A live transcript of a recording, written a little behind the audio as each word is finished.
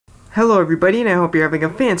Hello everybody, and I hope you're having a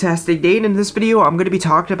fantastic day. And in this video, I'm going to be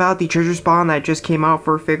talking about the treasure spawn that just came out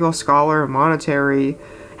for Fickle Scholar, Monetary,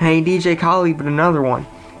 and DJ Collie, but another one.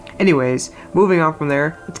 Anyways, moving on from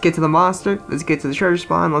there, let's get to the monster, let's get to the treasure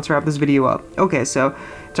spawn, let's wrap this video up. Okay, so,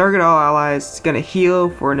 target all allies, it's going to heal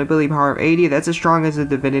for an ability power of 80, that's as strong as a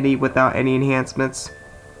divinity without any enhancements.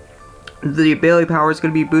 The ability power is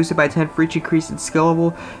going to be boosted by 10 for each increase in skill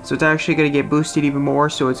level, so it's actually going to get boosted even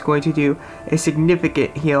more, so it's going to do a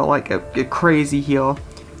significant heal, like a crazy heal.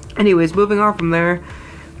 Anyways, moving on from there,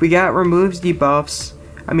 we got removes buffs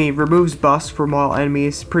from all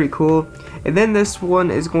enemies, pretty cool. And then this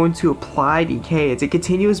one is going to apply decay. It's a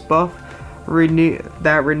continuous buff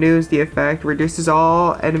that renews the effect, reduces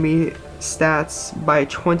all enemy stats by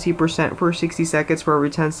 20% for 60 seconds for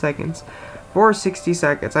every 10 seconds. For 60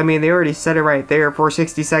 seconds. I mean, they already said it right there, for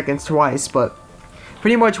 60 seconds twice, but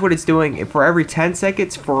pretty much what it's doing for every 10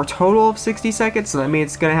 seconds for a total of 60 seconds, so that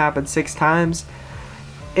means it's going to happen 6 times,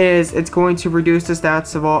 is it's going to reduce the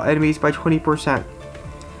stats of all enemies by 20%.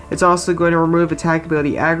 It's also going to remove attack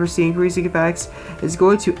ability accuracy increasing effects. It's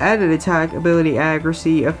going to add an attack ability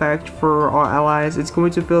accuracy effect for all allies. It's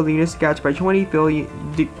going to fill the Unison gauge by 20,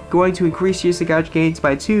 going to increase Unison gauge gains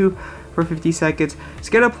by 2 for 50 seconds. It's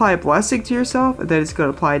going to apply Blessing to yourself, and then it's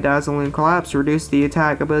going to apply Dazzling Collapse to reduce the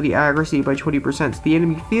attack ability accuracy by 20% to the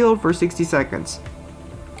enemy field for 60 seconds.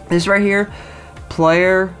 This right here,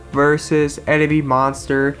 player versus enemy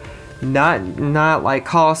monster, not like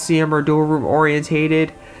Coliseum or Dual Room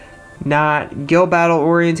orientated, not guild battle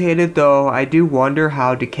orientated, though I do wonder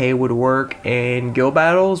how decay would work in guild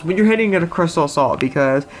battles when you're hitting at a crystal assault,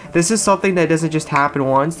 because this is something that doesn't just happen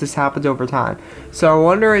once, this happens over time. So I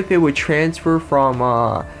wonder if it would transfer from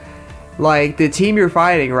like the team you're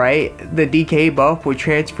fighting, right? The decay buff would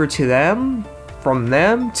transfer to them, from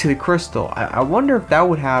them to the crystal. I wonder if that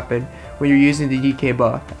would happen when you're using the decay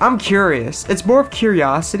buff. I'm curious. It's more of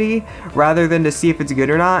curiosity rather than to see if it's good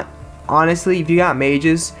or not. Honestly, if you got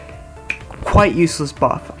mages, quite useless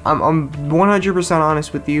buff. I'm 100%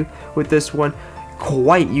 honest with you with this one.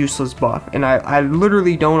 Quite useless buff, and I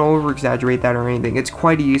literally don't over exaggerate that or anything. It's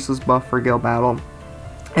quite a useless buff for guild battle,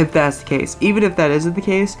 if that's the case. Even if that isn't the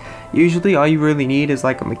case, usually all you really need is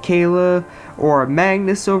like a Michaela or a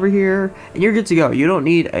Magnus over here, and you're good to go. You don't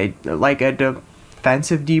need a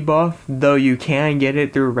defensive debuff, though you can get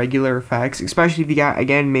it through regular effects, especially if you got,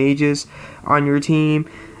 again, mages on your team.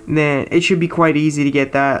 Then it should be quite easy to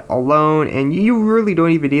get that alone, and you really don't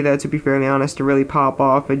even need that, to be fairly honest, to really pop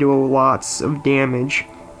off and do lots of damage.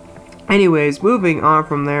 Anyways, moving on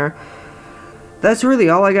from there, that's really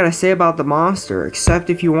all I gotta say about the monster, except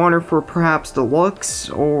if you want her for perhaps the looks,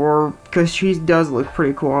 or because she does look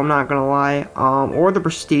pretty cool, I'm not gonna lie, or the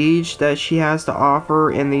prestige that she has to offer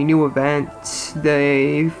in the new event,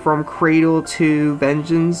 From Cradle to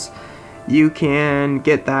Vengeance. You can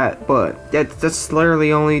get that, but that's literally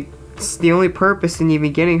the only purpose in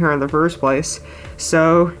even getting her in the first place.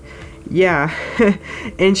 So yeah.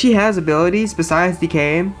 And she has abilities besides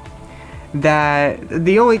decay, that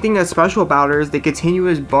the only thing that's special about her is the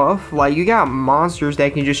continuous buff. Like, you got monsters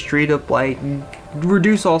that can just straight up like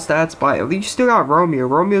reduce all stats by, you still got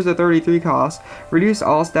Romeo's a 33 cost, reduce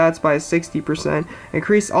all stats by 60%,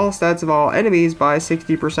 increase all stats of all enemies by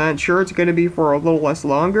 60%. Sure, it's going to be for a little less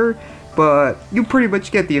longer, but you pretty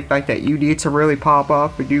much get the effect that you need to really pop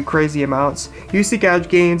off and do crazy amounts. Usage gauge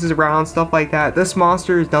gains is around, stuff like that. This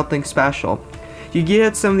monster is nothing special. You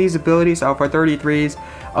get some of these abilities out for 33s,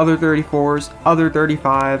 other 34s, other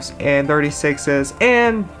 35s, and 36s,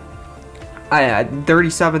 and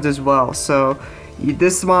 37s as well. So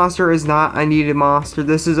this monster is not a needed monster.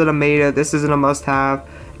 This isn't a meta. This isn't a must-have.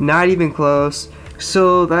 Not even close.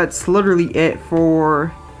 So that's literally it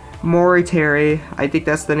for Moriarty. I think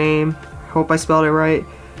that's the name. Hope I spelled it right.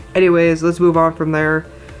 Anyways, let's move on from there.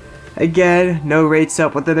 Again, no rates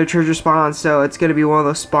up within the treasure spawn, so it's gonna be one of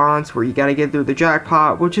those spawns where you gotta get through the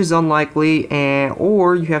jackpot, which is unlikely,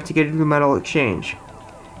 or you have to get it through metal exchange.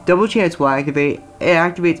 Double chance will activate. It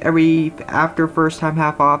activates after first time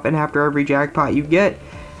half off and after every jackpot you get,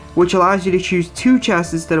 which allows you to choose 2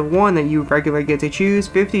 chests instead of 1 that you regularly get to choose.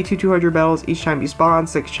 50 to 200 medals each time you spawn,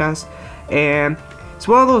 6 chests, and it's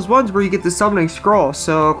one of those ones where you get the summoning scroll.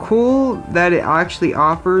 So cool that it actually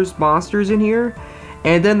offers monsters in here.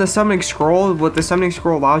 And then the summoning scroll, what the summoning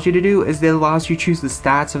scroll allows you to do is it allows you to choose the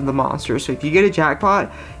stats of the monster. So if you get a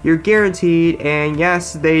jackpot, you're guaranteed, and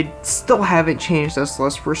yes, they still haven't changed this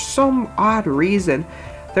list for some odd reason,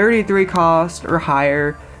 33 cost or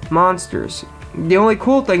higher monsters. the only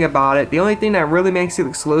cool thing about it, the only thing that really makes it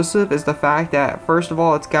exclusive is the fact that, first of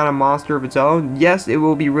all, it's got a monster of its own. Yes, it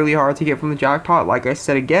will be really hard to get from the jackpot, like I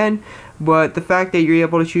said again, but the fact that you're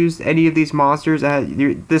able to choose any of these monsters at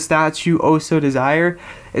the stats you oh so desire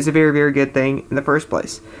is a very, very good thing in the first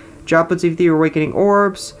place. Droplets of the Awakening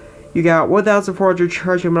Orbs. You got 1,400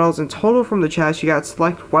 treasure medals in total from the chest. You got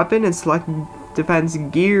select weapon and select defense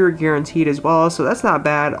gear guaranteed as well, so that's not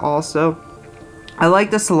bad also. I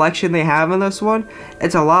like the selection they have in this one.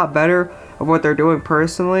 It's a lot better of what they're doing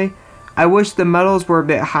personally. I wish the medals were a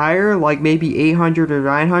bit higher, like maybe 800 or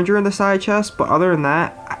 900 in the side chest, but other than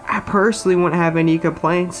that, I personally wouldn't have any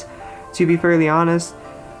complaints, to be fairly honest.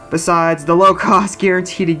 Besides, the low cost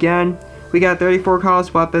guaranteed again. We got 34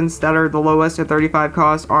 cost weapons that are the lowest, and 35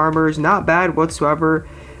 cost armors. Not bad whatsoever.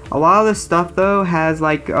 A lot of this stuff though has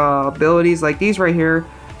like abilities, like these right here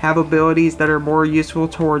have abilities that are more useful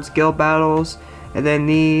towards guild battles. And then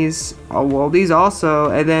these, oh well, these also,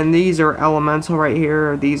 and then these are elemental right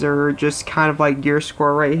here. These are just kind of like gear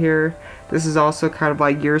score right here. This is also kind of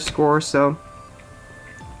like gear score. So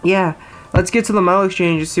yeah, let's get to the medal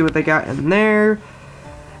exchange and see what they got in there.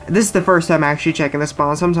 This is the first time actually checking the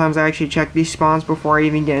spawns. Sometimes I actually check these spawns before I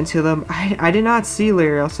even get into them. I did not see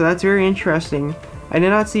Lyriel, so that's very interesting. I did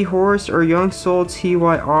not see Horus or Young Soul,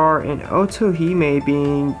 TYR, and Otohime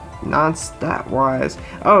being non-stat wise.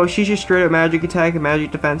 Oh, she's just straight up magic attack and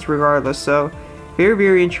magic defense regardless. So very,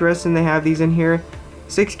 very interesting they have these in here.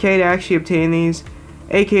 6k to actually obtain these,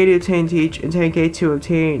 8k to obtain Teach, and 10k to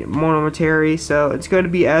obtain Moriarty. So it's going to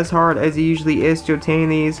be as hard as it usually is to obtain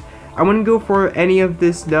these. I wouldn't go for any of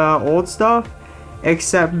this old stuff,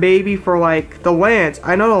 except maybe for like the Lance.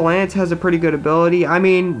 I know the Lance has a pretty good ability. I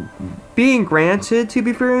mean, being granted, to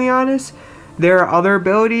be fairly honest, there are other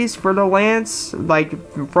abilities for the Lance, like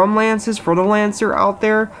from Lances for the Lancer out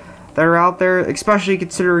there, that are out there, especially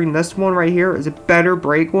considering this one right here is a better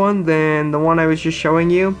break one than the one I was just showing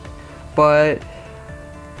you. But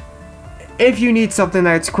if you need something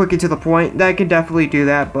that's quick and to the point, that can definitely do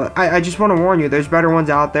that. But I just want to warn you, there's better ones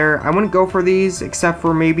out there. I wouldn't go for these, except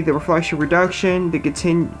for maybe the reflection reduction,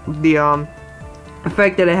 the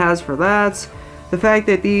effect that it has for that. The fact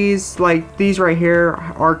that these, like these right here,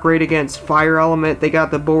 are great against fire element. They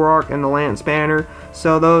got the bulwark and the lance banner,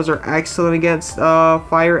 so those are excellent against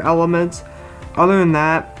fire element. Other than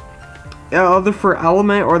that, other for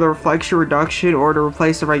element or the reflection reduction or to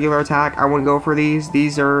replace the regular attack, I wouldn't go for these.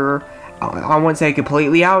 These are, I wouldn't say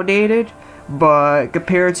completely outdated, but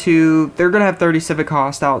compared to, they're gonna have 37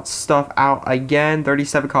 cost out stuff out again,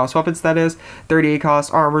 37 cost weapons that is, 38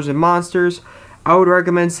 cost armors and monsters. I would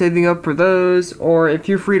recommend saving up for those, or if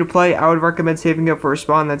you're free to play, I would recommend saving up for a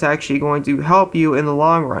spawn that's actually going to help you in the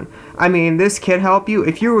long run. I mean, this can help you.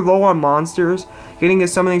 If you're low on monsters, getting a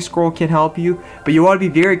summoning scroll can help you, but you want to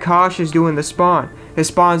be very cautious doing the spawn. The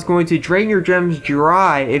spawn is going to drain your gems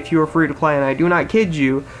dry if you are free to play, and I do not kid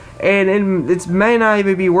you. And it may not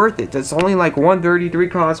even be worth it. It's only like 133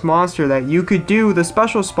 cost monster that you could do the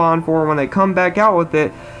special spawn for when they come back out with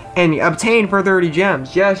it and obtain for 30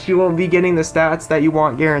 gems. Yes, you won't be getting the stats that you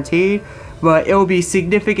want guaranteed, but it will be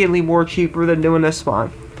significantly more cheaper than doing this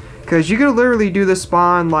spawn. Because you could literally do this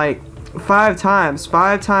spawn like 5 times.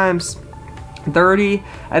 5 times 30,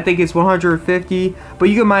 I think it's 150, but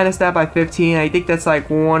you can minus that by 15. I think that's like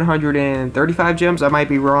 135 gems. I might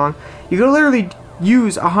be wrong. You could literally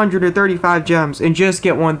use 135 gems and just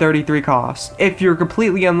get 133 cost if you're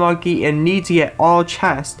completely unlucky and need to get all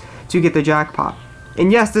chests to get the jackpot. And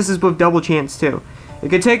yes, this is with double chance too. It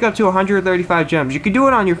could take up to 135 gems. You could do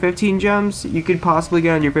it on your 15 gems. You could possibly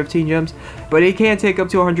get on your 15 gems, but it can take up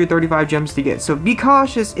to 135 gems to get. So be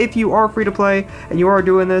cautious if you are free to play and you are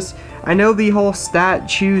doing this. I know the whole stat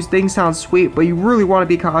choose thing sounds sweet, but you really want to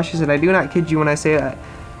be cautious, and I do not kid you when I say that.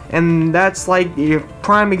 And that's like the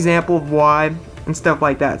prime example of why and stuff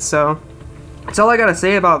like that. So that's all I gotta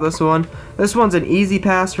say about this one. This one's an easy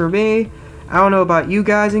pass for me. I don't know about you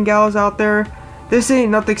guys and gals out there. This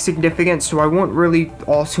ain't nothing significant, so I won't really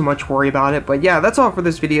all too much worry about it. But yeah, that's all for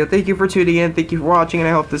this video. Thank you for tuning in. Thank you for watching, and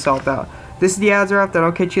I hope this helped out. This is the AzureWrath, and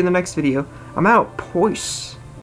I'll catch you in the next video. I'm out. Peace.